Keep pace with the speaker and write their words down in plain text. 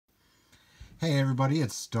Hey everybody,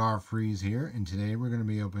 it's Starfreeze here, and today we're going to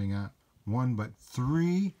be opening up one but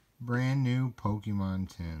three brand new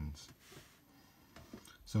Pokemon tins.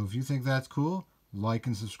 So if you think that's cool, like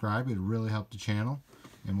and subscribe. It'd really help the channel,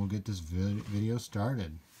 and we'll get this video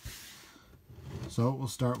started. So we'll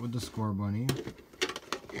start with the Scorbunny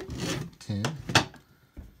tin.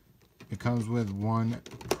 It comes with one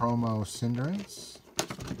promo Cinderace,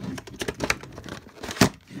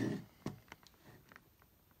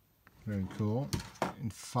 very cool,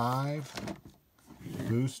 and 5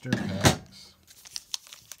 booster packs.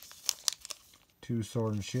 2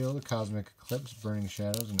 Sword and Shield, a Cosmic Eclipse, Burning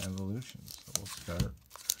Shadows, and Evolutions. So we'll start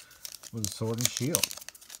with a Sword and Shield.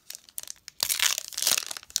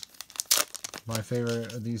 My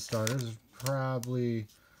favorite of these starters is probably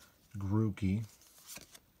Grookey.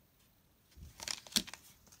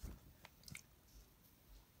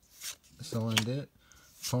 Salandit,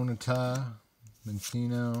 Ponyta,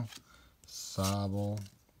 Minccino, Sobble,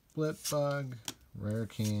 Blipbug, Rare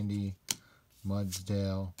Candy,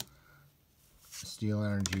 Mudsdale, Steel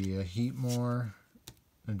Energy, a Heatmore,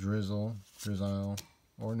 a Drizzle,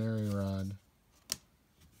 Ordinary Rod,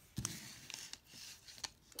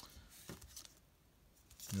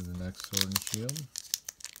 do the next Sword and Shield.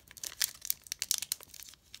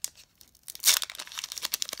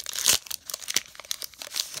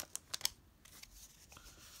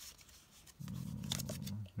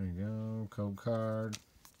 There you go, code card.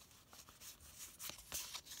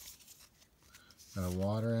 Got a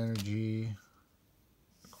Water Energy,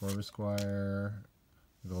 a Corvisquire,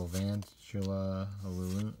 a Galvantula, a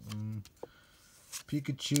Lulun,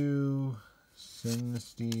 Pikachu,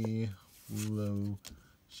 Sinistea, Wooloo,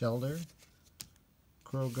 Shelter,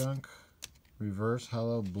 Krogunk, Reverse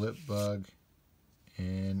Hollow Blipbug,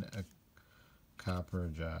 and a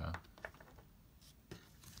Copperjaw.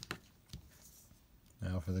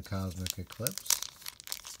 Now for the Cosmic Eclipse.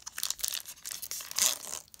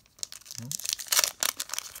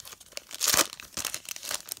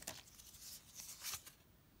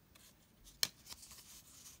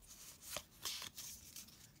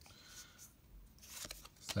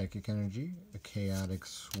 Psychic Energy, a Chaotic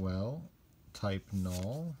Swell, Type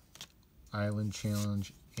Null, Island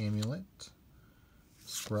Challenge Amulet,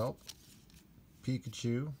 Skrelp,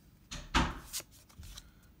 Pikachu,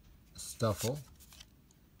 Stuffle,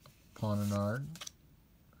 Pononard,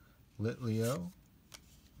 Litleo,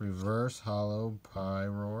 Reverse Hollow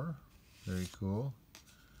Pyroar, very cool,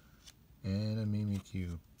 and a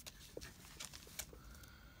Mimikyu.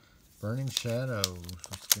 Burning Shadows,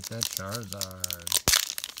 let's get that Charizard.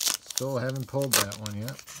 Still haven't pulled that one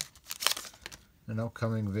yet. In an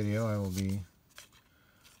upcoming video, I will be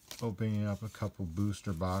opening up a couple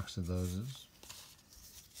booster box of those.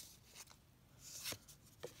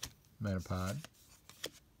 Metapod,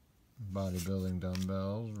 Bodybuilding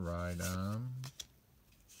Dumbbells, Rhydon,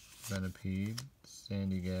 Venipede,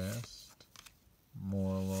 Sandygast,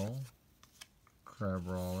 Morlo,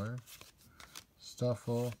 Crabrawler,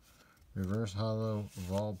 Stuffle, Reverse Hollow,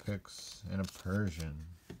 Vulpix, and a Persian.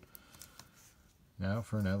 Now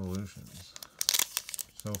for an Evolutions.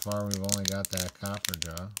 So far we've only got that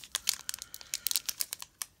Copperjaw.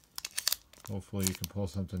 Hopefully you can pull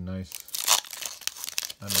something nice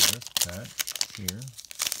out of this pack here.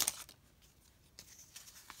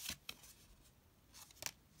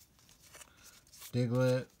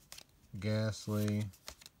 Diglett, Ghastly,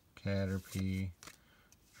 Caterpie,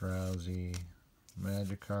 Drowsy,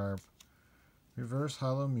 Magikarp, Reverse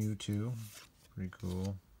Hollow Mewtwo, pretty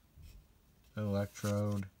cool.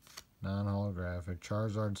 Electrode, non-holographic,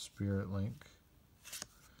 Charizard Spirit Link,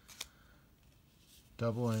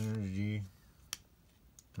 Double Energy,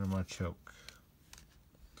 and a Machoke.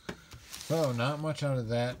 So, not much out of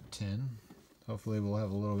that tin. Hopefully we'll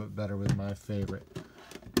have a little bit better with my favorite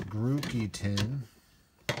Grookey tin.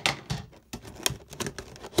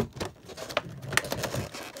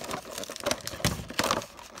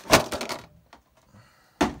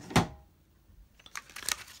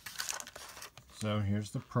 So here's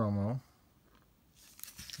the promo.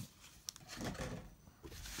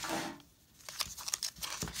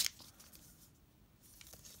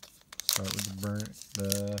 Start with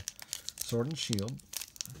the Sword and Shield.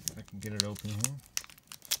 If I can get it open here.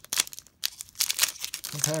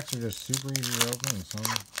 Some packs are just super easy to open, and some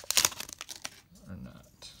are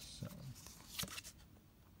not. So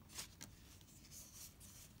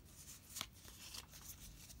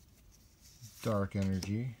Dark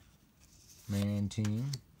Energy,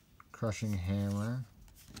 Mantine, Crushing Hammer,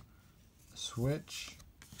 Switch,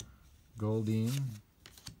 Goldeen,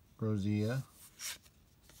 Rosea,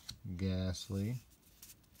 Ghastly,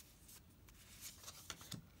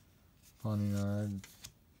 Honeyard,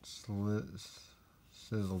 Sizzlepede,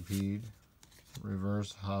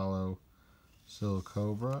 Reverse Hollow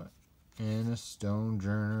Silicobra, and a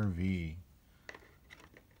Stonejourner V.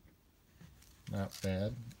 Not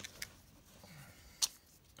bad.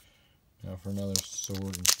 Now for another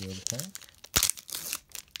Sword and Shield pack.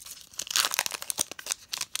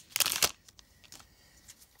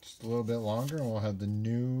 Just a little bit longer and we'll have the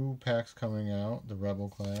new packs coming out. The Rebel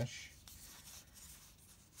Clash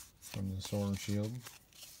from the Sword and Shield.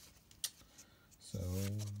 So,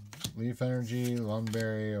 Leaf Energy,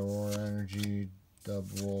 Lumberry, Aurora Energy,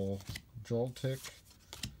 Double Joltik,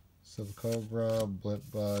 Silicobra,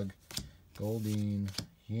 Blipbug, Goldeen,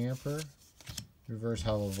 Yamper, Reverse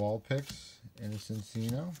Hollow Vulpix, and a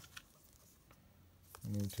Cincino.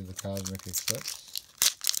 Move to the Cosmic Eclipse.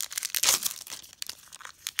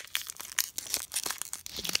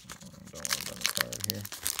 Don't worry about the card here.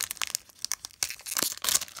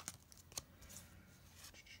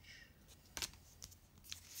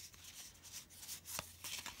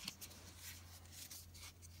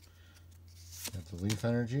 Got the Leaf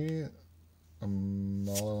Energy,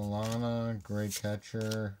 Malolana, Great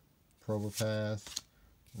Catcher, Probopass,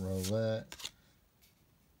 Rowlet,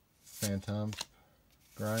 Phantom,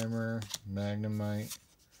 Grimer, Magnemite,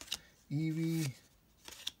 Eevee,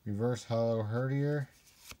 Reverse Hollow Herdier,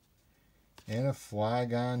 and a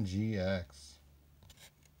Flygon GX.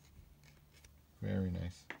 Very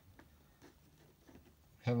nice.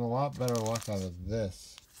 Having a lot better luck out of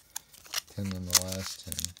this tin than the last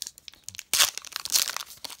tin.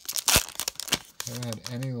 Haven't had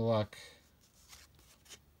any luck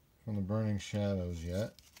from the Burning Shadows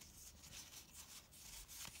yet.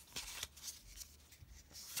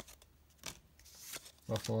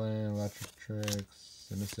 Buffalo, Electric Tricks,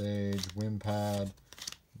 Sinisage, Wimpod,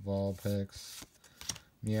 Vulpix,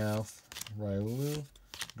 Meowth, Riolu,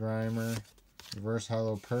 Grimer, Reverse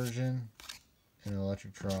Hollow Persian, and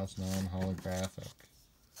Electric Tross non-holographic.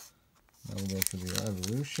 Now we'll go for the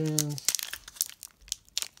evolutions.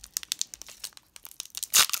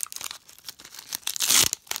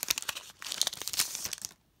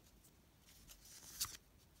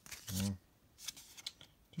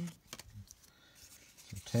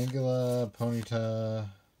 Tangela, Ponyta,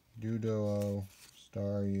 Doduo,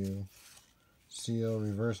 Staryu, Seal,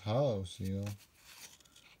 Reverse Hollow Seal,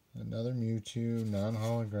 another Mewtwo,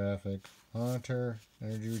 non-holographic, Haunter,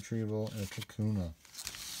 Energy Retrieval, and a Kakuna.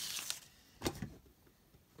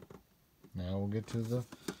 Now we'll get to the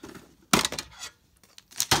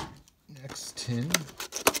next tin.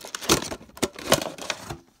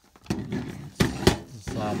 The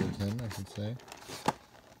Sable tin, I should say.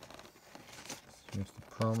 Here's the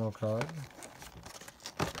promo card.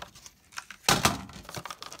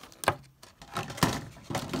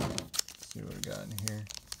 Let's see what we got in here.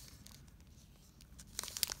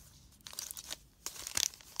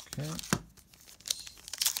 Okay.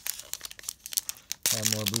 Add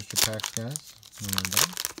more booster packs, guys, when we're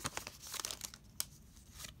done.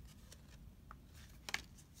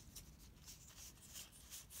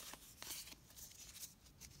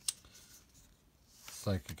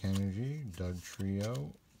 Psychic Energy, Doug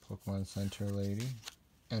Trio, Pokemon Center Lady,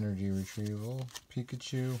 Energy Retrieval,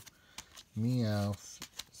 Pikachu, Meowth,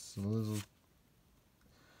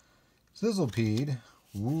 Sizzlepede,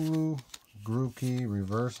 Wooloo, Grookey,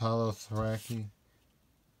 Reverse Hollow Thwacky,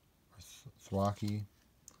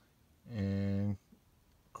 and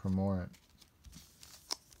Cramorant.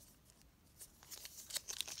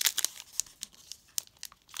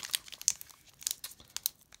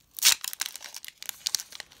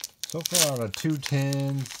 So far, out of 2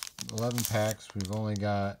 tins, 11 packs, we've only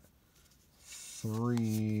got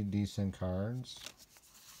 3 decent cards.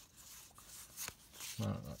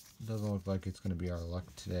 Doesn't look like it's going to be our luck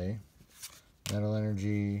today. Metal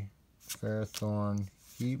Energy, Ferrothorn,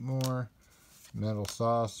 Heatmore, Metal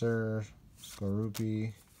Saucer,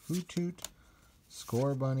 Skorupi, Hoothoot,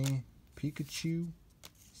 Scorbunny, Pikachu,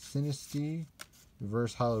 Sinistea,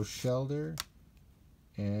 Reverse Hollow Shelder,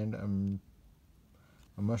 and a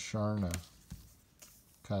Musharna.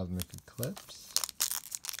 Cosmic Eclipse.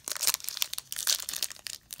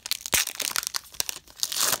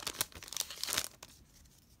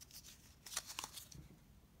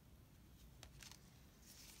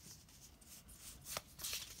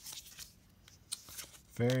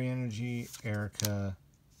 Fairy Energy, Erica,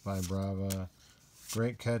 Vibrava,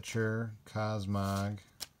 Great Catcher, Cosmog,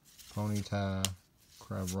 Ponyta,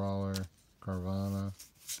 Crabrawler, Carvana,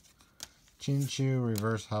 Chinchu,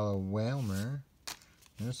 Reverse Hollow Whalmer,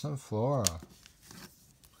 and some Flora.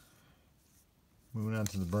 Moving on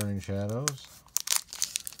to the Burning Shadows.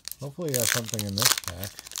 Hopefully you have something in this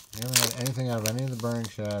pack. We haven't had get anything out of any of the Burning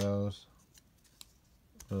Shadows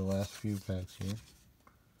for the last few packs here.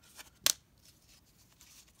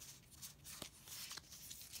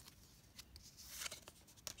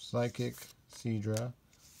 Psychic, Seadra,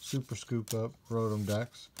 Super Scoop Up, Rotom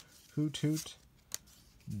Dex, Hoot Hoot,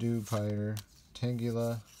 Dewpider,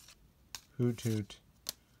 Tangela, Hoot Hoot,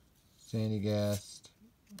 Sandygast,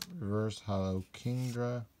 Reverse Hollow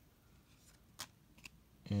Kingdra,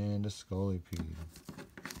 and a Scolipede.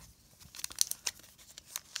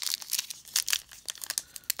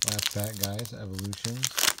 Last pack, guys, Evolutions.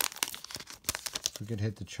 If we could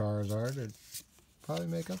hit the Charizard, it'd probably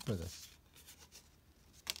make up for this.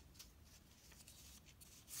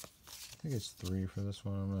 I think it's 3 for this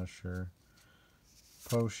one, I'm not sure.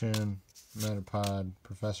 Potion, Metapod,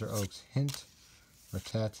 Professor Oak's Hint,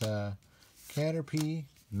 Rattata, Caterpie,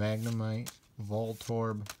 Magnemite,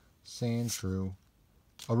 Voltorb, Sandshrew,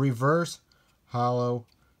 a Reverse Hollow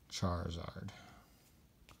Charizard,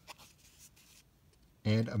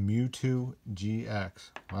 and a Mewtwo GX.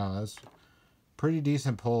 Wow, that's pretty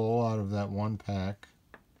decent pull out of that one pack.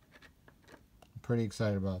 I'm pretty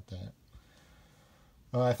excited about that.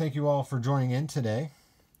 I thank you all for joining in today.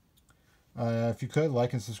 If you could,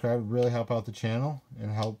 like and subscribe, it would really help out the channel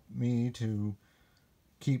and help me to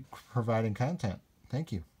keep providing content.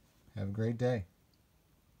 Thank you. Have a great day.